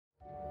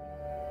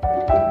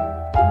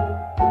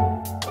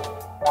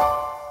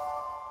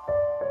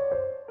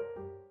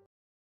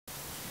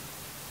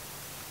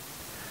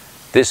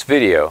This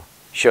video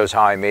shows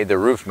how I made the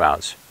roof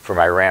mounts for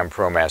my RAM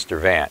Promaster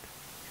van.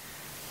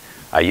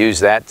 I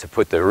use that to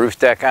put the roof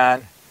deck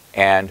on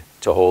and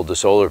to hold the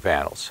solar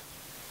panels.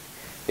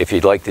 If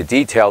you'd like the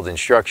detailed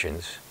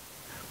instructions,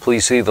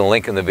 please see the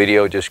link in the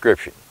video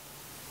description.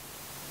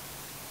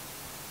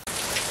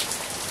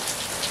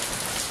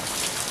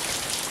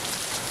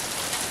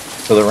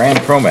 For the RAM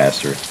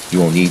Promaster, you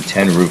will need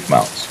 10 roof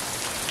mounts.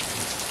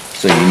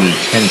 So you need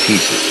 10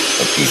 pieces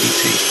of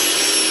PVC.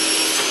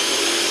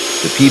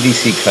 The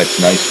PVC cuts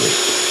nicely,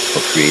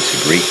 but creates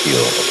a great deal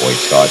of white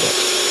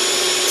sawdust.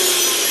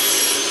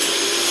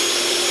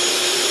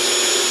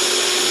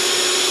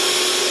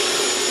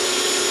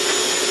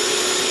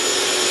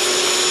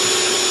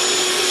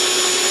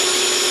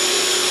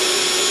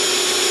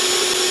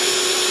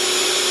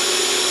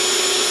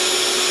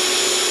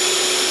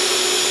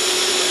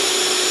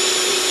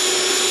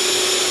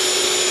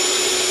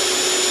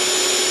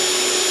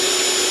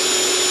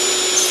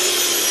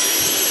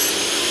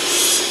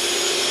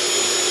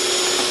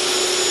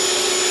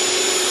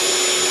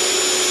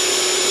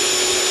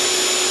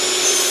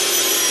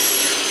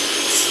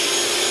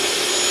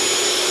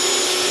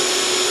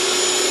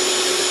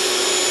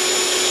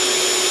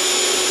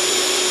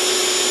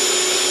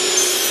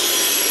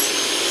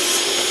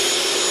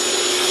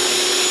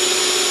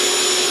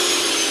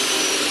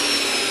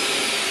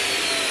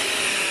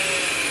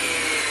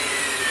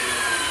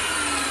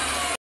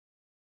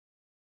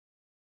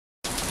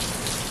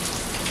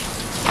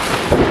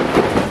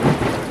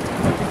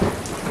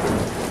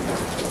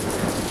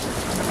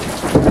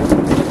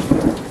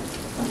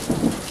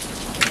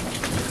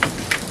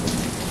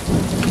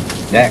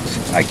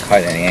 Next, I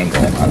cut an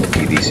angle on the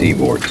PVC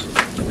boards.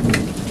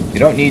 You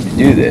don't need to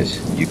do this.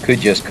 You could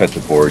just cut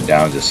the board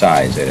down to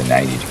size at a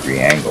 90-degree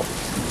angle.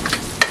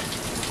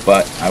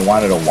 But I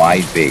wanted a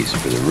wide base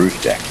for the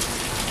roof deck.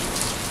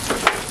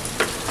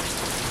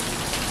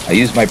 I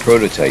used my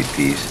prototype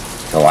piece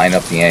to line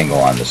up the angle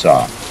on the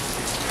saw.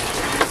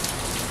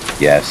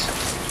 Yes,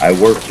 I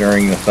worked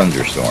during the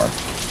thunderstorm.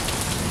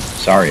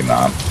 Sorry,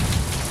 Mom.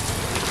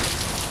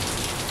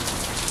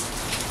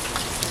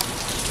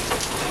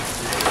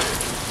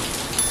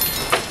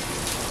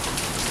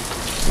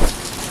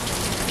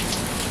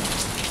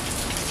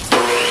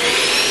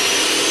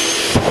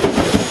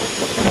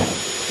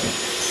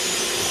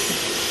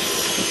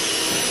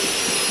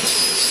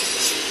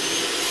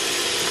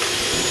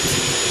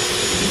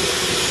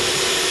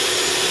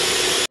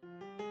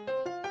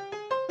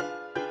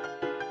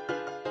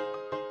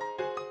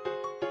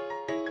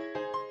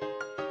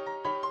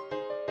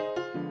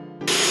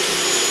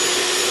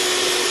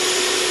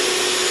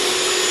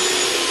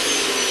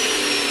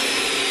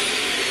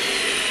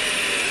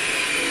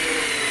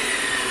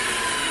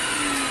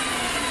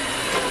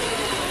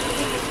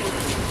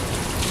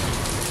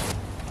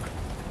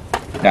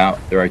 Now,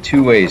 there are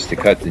two ways to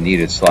cut the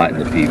needed slot in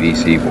the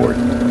PVC board.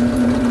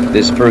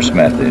 This first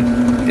method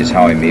is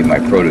how I made my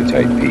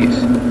prototype piece.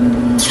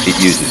 It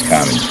uses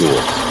common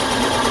tools.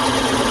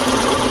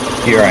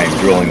 Here I am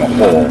drilling a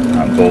hole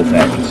on both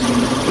ends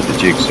with a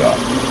jigsaw.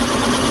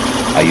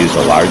 I use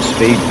a large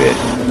spade bit,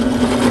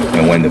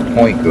 and when the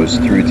point goes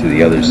through to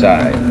the other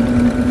side,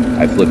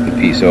 I flip the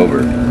piece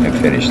over and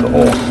finish the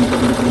hole.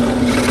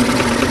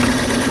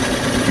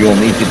 You will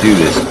need to do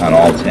this on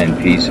all 10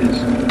 pieces.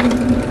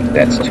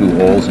 That's 2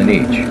 holes in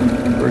each,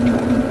 for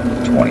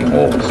 20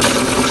 holes.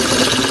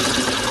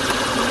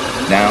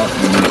 Now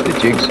you use the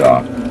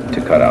jigsaw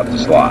to cut out the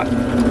slot.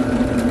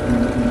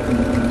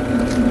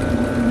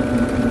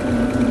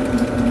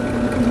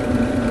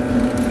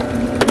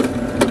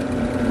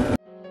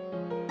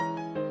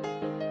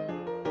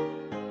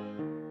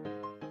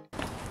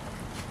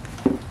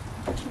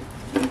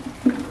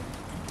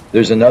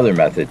 There's another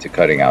method to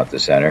cutting out the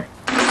center.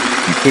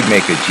 You could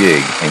make a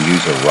jig and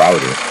use a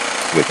router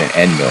with an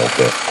end mill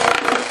bit.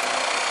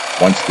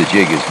 Once the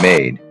jig is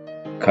made,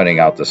 cutting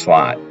out the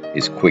slot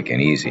is quick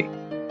and easy.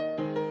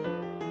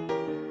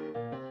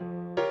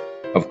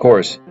 Of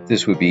course,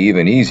 this would be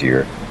even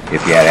easier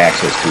if you had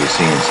access to a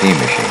CNC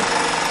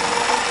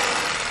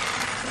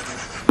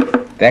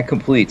machine. That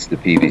completes the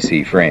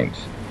PVC frames.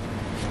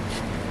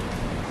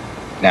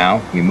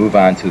 Now we move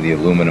on to the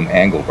aluminum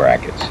angle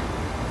brackets.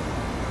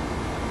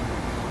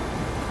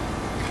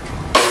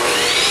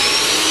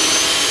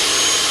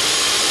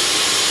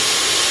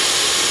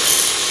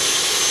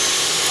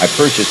 I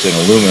purchased an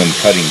aluminum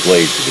cutting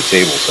blade for the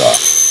table saw.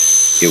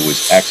 It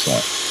was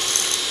excellent.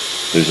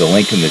 There's a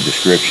link in the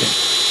description.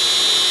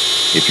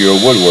 If you're a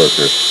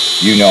woodworker,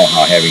 you know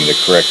how having the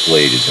correct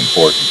blade is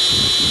important.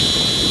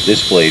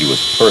 This blade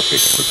was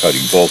perfect for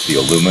cutting both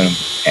the aluminum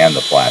and the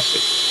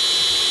plastic.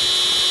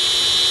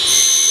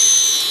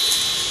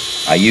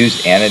 I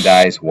used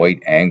anodized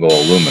white angle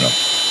aluminum.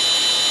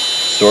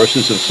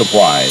 Sources of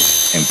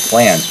supplies and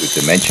plans with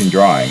dimension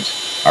drawings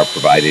are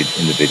provided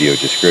in the video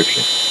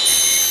description.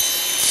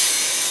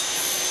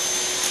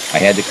 I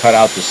had to cut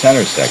out the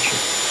center section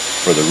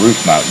for the roof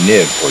mount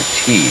nib or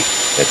T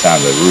that's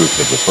on the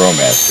roof of the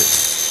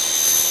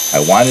Promaster.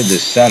 I wanted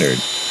this centered,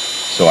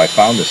 so I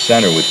found the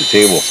center with the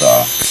table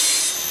saw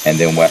and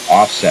then went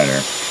off center,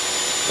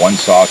 one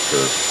saw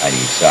curve on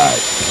each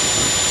side.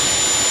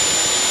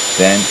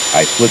 Then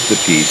I flipped the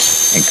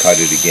piece and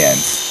cut it again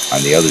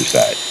on the other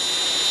side.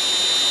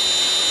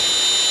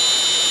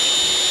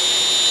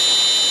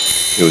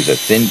 It was a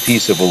thin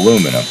piece of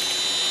aluminum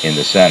in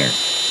the center.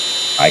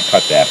 I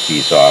cut that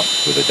piece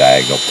off with a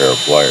diagonal pair of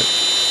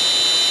pliers.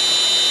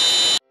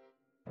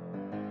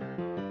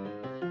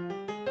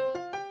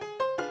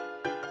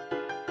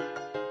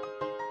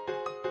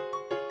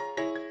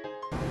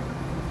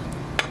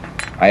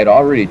 I had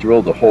already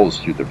drilled the holes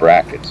through the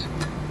brackets,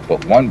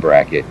 but one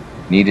bracket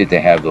needed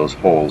to have those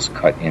holes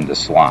cut into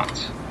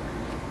slots.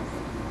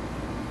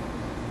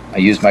 I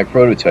used my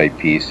prototype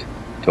piece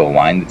to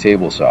align the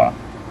table saw.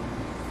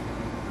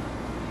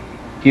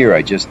 Here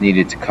I just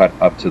needed to cut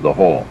up to the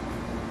hole.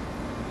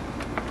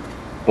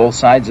 Both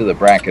sides of the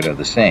bracket are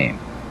the same,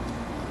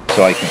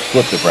 so I can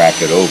flip the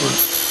bracket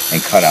over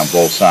and cut on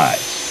both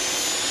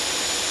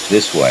sides.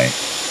 This way,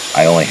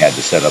 I only had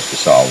to set up the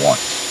saw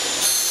once.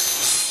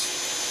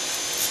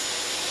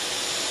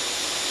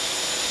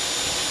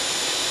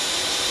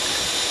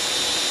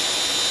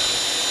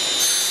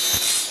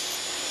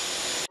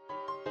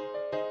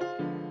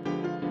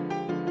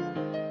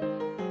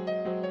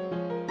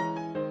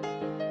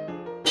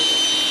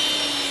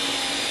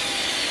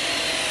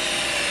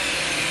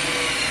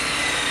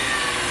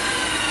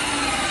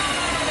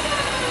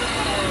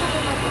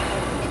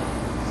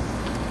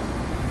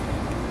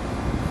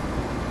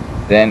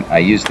 Then I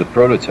used the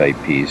prototype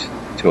piece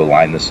to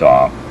align the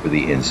saw for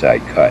the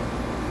inside cut.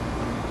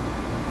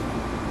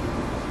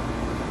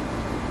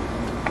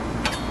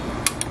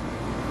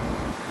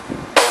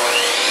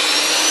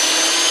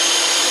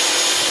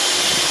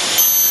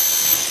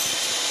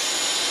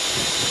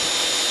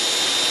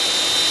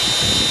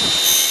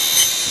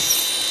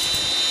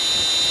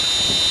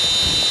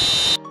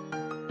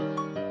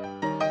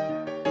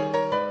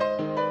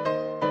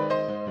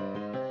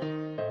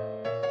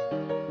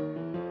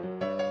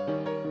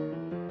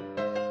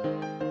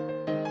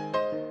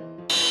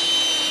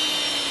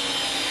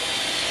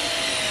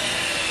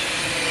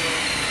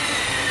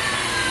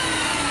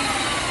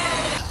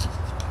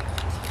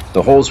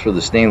 The holes for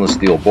the stainless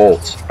steel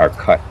bolts are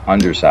cut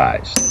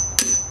undersized,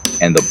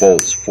 and the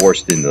bolts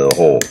forced into the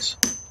holes.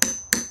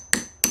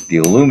 The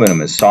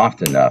aluminum is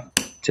soft enough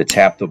to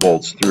tap the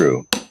bolts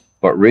through,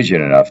 but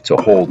rigid enough to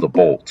hold the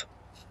bolt.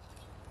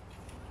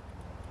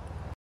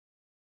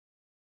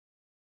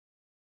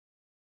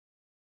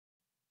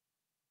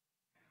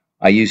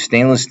 I use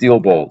stainless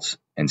steel bolts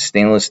and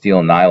stainless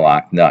steel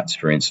nylock nuts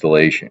for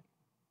installation.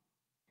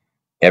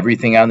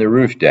 Everything on the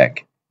roof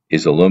deck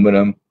is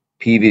aluminum,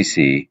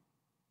 PVC,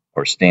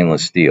 or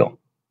stainless steel,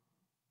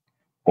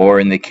 or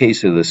in the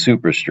case of the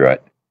superstrut,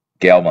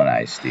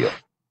 galvanized steel,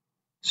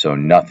 so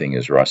nothing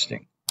is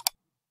rusting.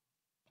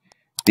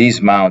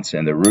 These mounts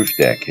and the roof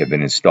deck have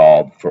been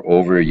installed for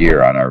over a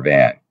year on our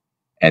van,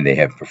 and they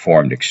have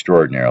performed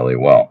extraordinarily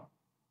well.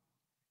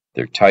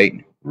 They're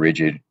tight,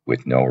 rigid,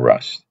 with no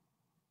rust.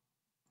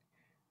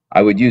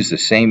 I would use the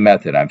same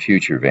method on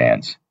future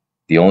vans.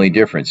 The only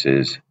difference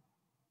is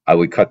I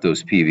would cut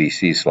those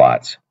PVC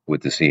slots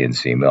with the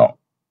CNC mill.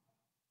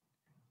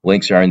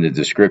 Links are in the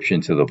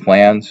description to the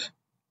plans.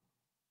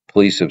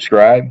 Please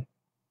subscribe,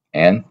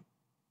 and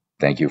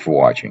thank you for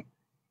watching.